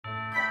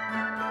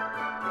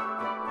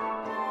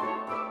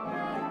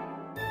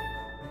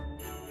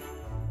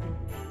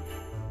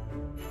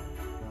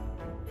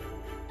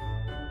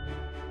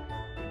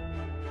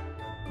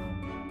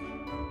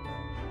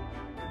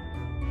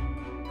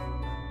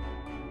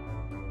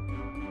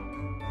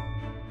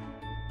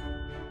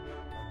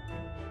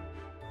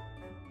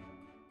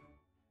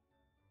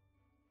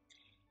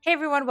Hey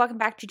everyone, welcome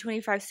back to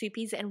 25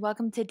 Sweetpeas and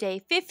welcome to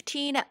day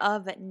 15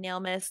 of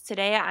Nailmas.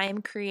 Today I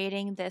am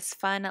creating this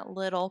fun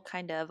little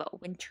kind of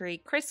wintry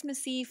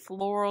Christmassy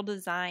floral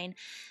design,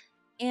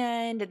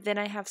 and then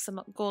I have some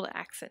gold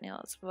accent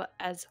nails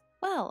as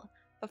well.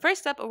 But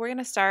first up, we're going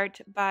to start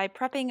by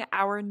prepping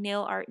our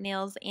nail art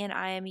nails, and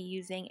I am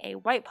using a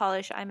white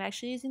polish. I'm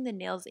actually using the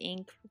Nails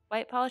Ink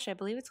white polish. I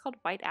believe it's called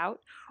White Out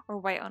or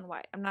White on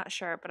White. I'm not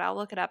sure, but I'll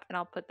look it up and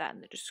I'll put that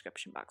in the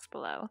description box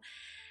below.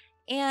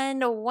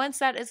 And once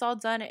that is all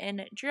done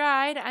and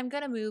dried, I'm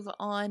going to move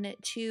on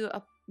to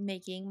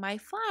making my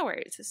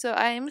flowers. So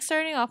I am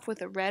starting off with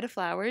the red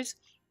flowers,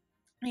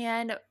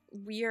 and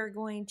we are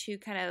going to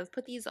kind of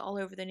put these all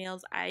over the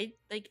nails. I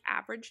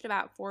averaged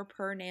about 4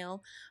 per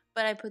nail,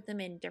 but I put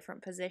them in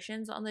different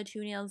positions on the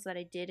 2 nails that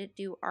I did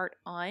do art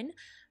on.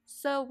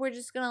 So we're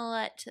just going to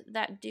let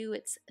that do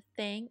its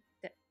thing.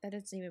 That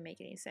doesn't even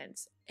make any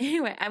sense.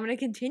 Anyway, I'm going to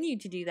continue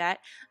to do that.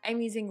 I'm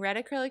using red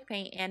acrylic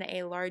paint and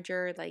a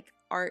larger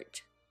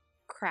art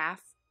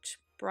craft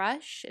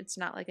brush. It's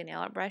not like a nail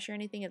art brush or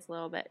anything. It's a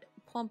little bit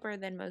plumper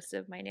than most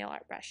of my nail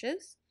art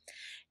brushes.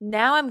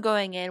 Now I'm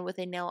going in with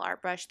a nail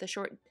art brush, the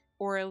short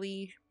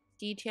orally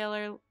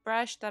detailer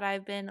brush that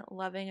I've been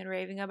loving and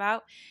raving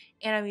about.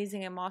 And I'm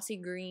using a mossy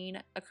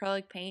green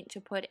acrylic paint to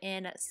put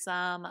in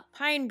some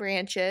pine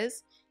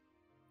branches.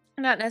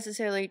 Not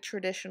necessarily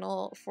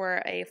traditional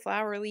for a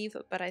flower leaf,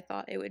 but I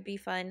thought it would be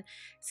fun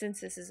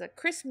since this is a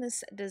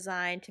Christmas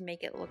design to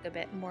make it look a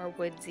bit more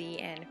woodsy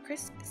and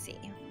Christmassy.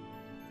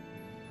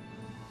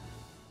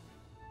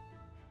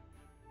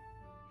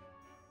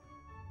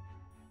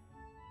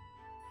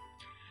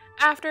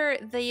 After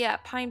the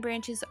pine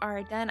branches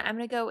are done, I'm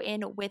going to go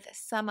in with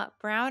some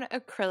brown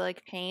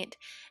acrylic paint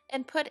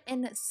and put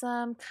in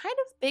some kind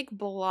of big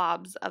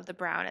blobs of the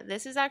brown.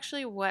 This is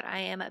actually what I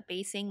am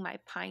basing my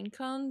pine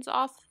cones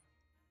off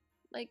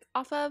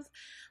of.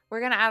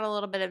 We're going to add a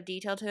little bit of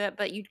detail to it,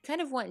 but you kind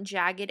of want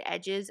jagged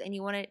edges and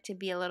you want it to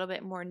be a little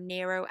bit more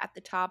narrow at the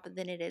top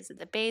than it is at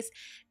the base,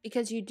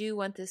 because you do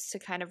want this to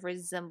kind of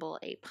resemble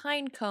a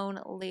pine cone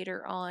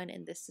later on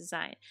in this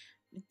design.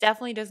 It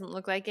definitely doesn't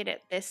look like it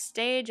at this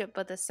stage,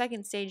 but the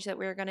second stage that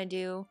we're going to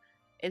do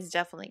is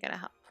definitely going to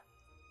help.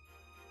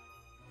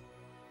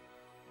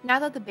 Now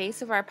that the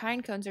base of our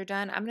pine cones are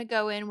done, I'm going to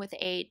go in with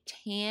a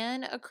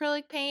tan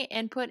acrylic paint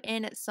and put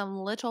in some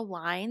little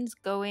lines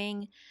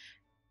going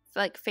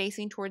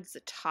facing towards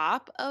the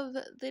top of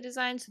the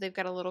design, so they've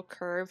got a little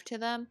curve to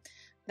them.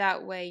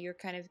 That way you're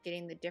kind of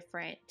getting the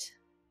different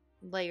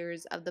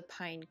layers of the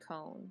pine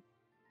cone,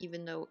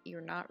 even though you're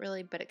not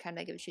really, but it kind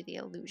of gives you the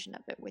illusion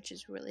of it, which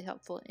is really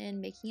helpful in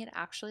making it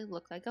actually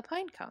look like a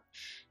pine cone.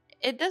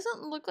 It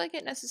doesn't look like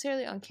it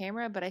necessarily on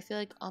camera, but I feel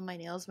like on my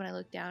nails when I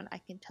look down, I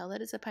can tell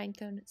that it's a pine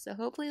cone, so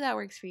hopefully that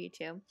works for you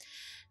too.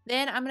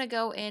 Then I'm going to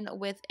go in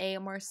with a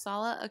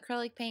Marsala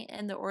acrylic paint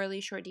and the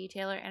Orly Short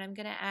Detailer, and I'm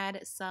going to add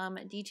some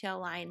detail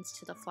lines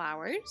to the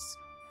flowers.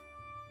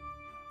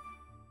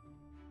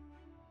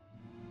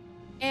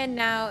 And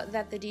now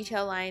that the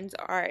detail lines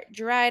are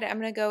dried, I'm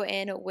going to go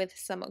in with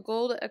some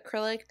gold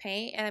acrylic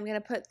paint, and I'm going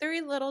to put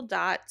 3 little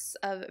dots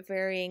of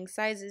varying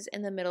sizes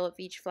in the middle of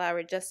each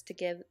flower just to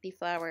give the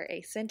flower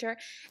a center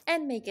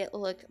and make it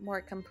look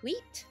more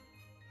complete.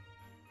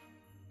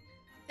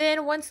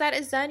 Then once that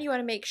is done, you want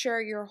to make sure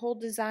your whole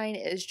design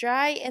is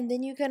dry, and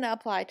then you can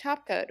apply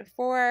top coat.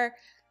 For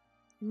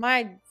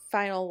my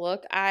final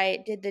look,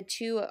 I did the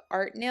 2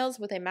 art nails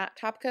with a matte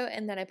top coat,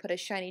 and then I put a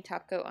shiny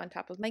top coat on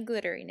top of my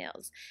glittery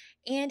nails.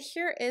 And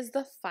here is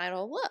the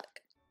final look.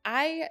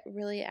 I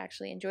really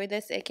actually enjoyed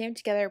this. It came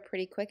together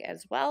pretty quick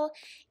as well,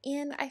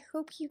 and I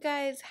hope you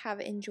guys have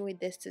enjoyed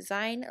this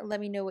design. Let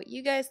me know what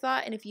you guys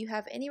thought, and if you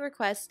have any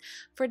requests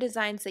for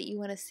designs that you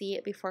want to see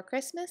before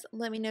Christmas,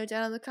 let me know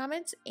down in the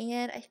comments.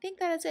 And I think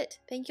that is it.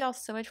 Thank you all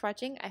so much for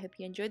watching. I hope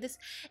you enjoyed this,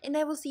 and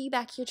I will see you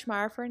back here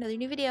tomorrow for another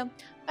new video.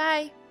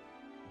 Bye!